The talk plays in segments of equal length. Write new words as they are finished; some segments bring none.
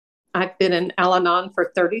I've been in Al Anon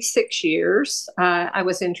for 36 years. I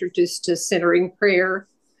was introduced to centering prayer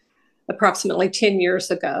approximately 10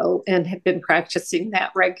 years ago and have been practicing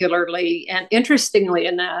that regularly. And interestingly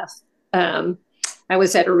enough, um, I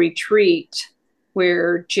was at a retreat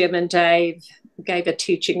where Jim and Dave gave a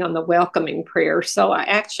teaching on the welcoming prayer. So I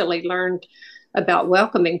actually learned about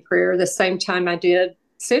welcoming prayer the same time I did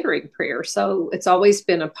centering prayer. So it's always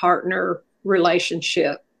been a partner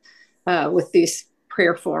relationship with these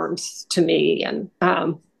prayer forms to me. And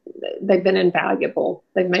they've been invaluable.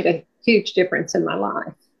 They've made a huge difference in my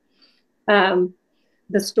life. Um,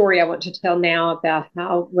 the story I want to tell now about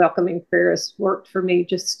how welcoming prayer has worked for me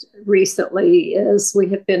just recently is we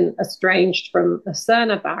have been estranged from a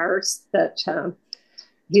son of ours that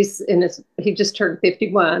he just turned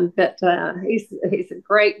 51, but he's a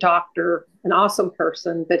great doctor, an awesome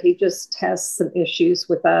person, but he just has some issues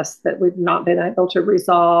with us that we've not been able to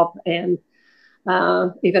resolve. And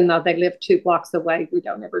even though they live 2 blocks away, we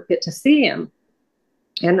don't ever get to see him.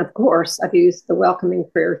 And of course, I've used the welcoming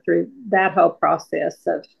prayer through that whole process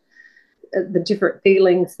of the different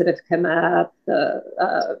feelings that have come up,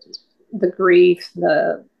 the grief,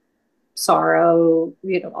 the sorrow,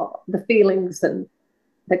 all the feelings and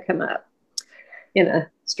that come up in a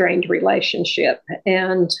strained relationship.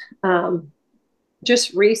 And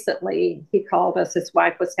just recently, he called us. His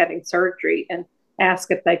wife was having surgery and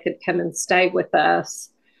asked if they could come and stay with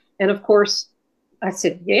us. And of course, I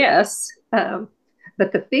said yes.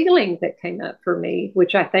 But the feeling that came up for me,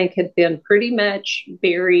 which I think had been pretty much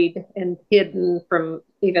buried and hidden from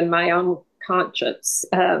even my own conscience,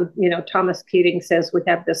 Thomas Keating says we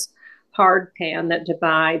have this hard pan that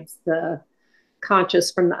divides the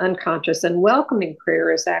conscious from the unconscious, and welcoming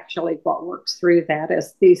prayer is actually what works through that.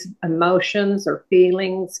 As these emotions or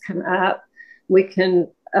feelings come up, we can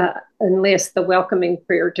enlist the welcoming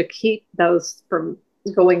prayer to keep those from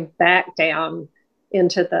going back down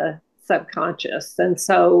into the subconscious. And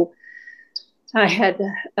so I had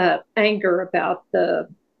anger about the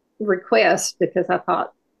request because I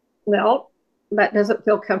thought, well, that doesn't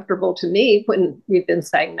feel comfortable to me when you've been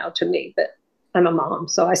saying no to me, but I'm a mom.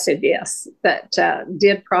 So I said yes, but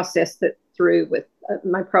did process it through with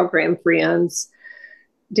my program friends,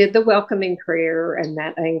 did the welcoming prayer, and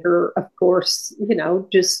that anger, of course,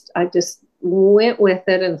 I just went with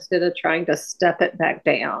it instead of trying to step it back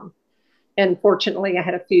down. And fortunately, I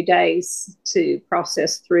had a few days to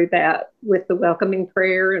process through that with the welcoming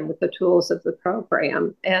prayer and with the tools of the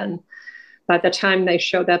program. And by the time they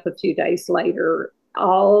showed up a few days later,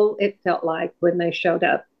 all it felt like when they showed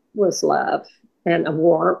up was love and a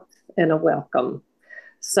warmth and a welcome.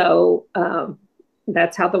 So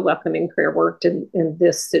that's how the welcoming prayer worked in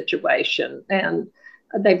this situation. And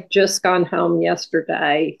they've just gone home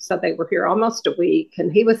yesterday. So they were here almost a week,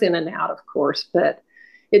 and he was in and out, of course, but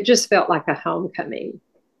it just felt like a homecoming.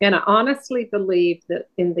 And I honestly believe that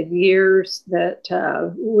in the years that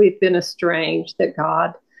we've been estranged, that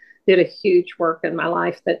God did a huge work in my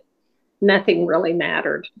life, that nothing really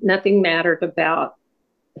mattered. Nothing mattered about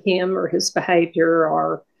him or his behavior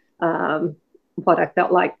or what I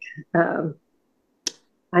felt like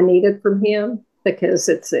I needed from him, because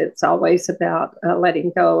it's always about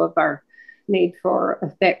letting go of our need for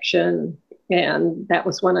affection. And that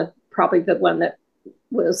was probably the one that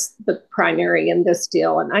was the primary in this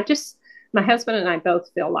deal. And my husband and I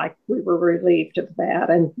both feel like we were relieved of that.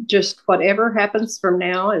 And just whatever happens from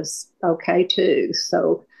now is okay too.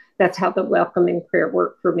 So that's how the welcoming prayer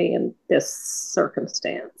worked for me in this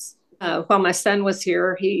circumstance. While my son was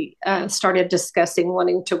here, he started discussing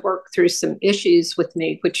wanting to work through some issues with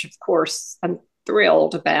me, which of course I'm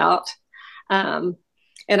thrilled about. Um,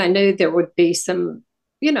 and I knew there would be some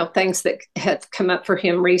things that had come up for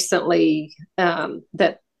him recently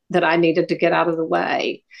that I needed to get out of the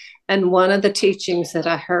way. And one of the teachings that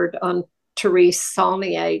I heard on Therese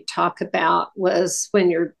Saulnier talk about was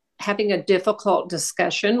when you're having a difficult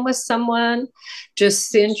discussion with someone, just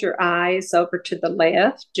send your eyes over to the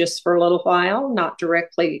left just for a little while, not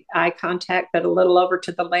directly eye contact, but a little over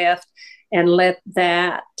to the left, and let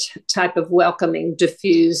that type of welcoming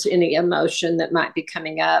diffuse any emotion that might be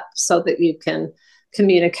coming up so that you can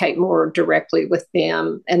communicate more directly with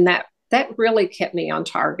them. And that really kept me on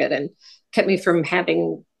target and kept me from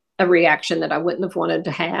having a reaction that I wouldn't have wanted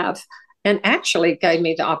to have, and actually gave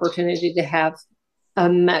me the opportunity to have a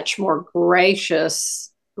much more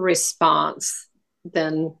gracious response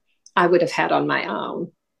than I would have had on my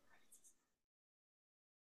own.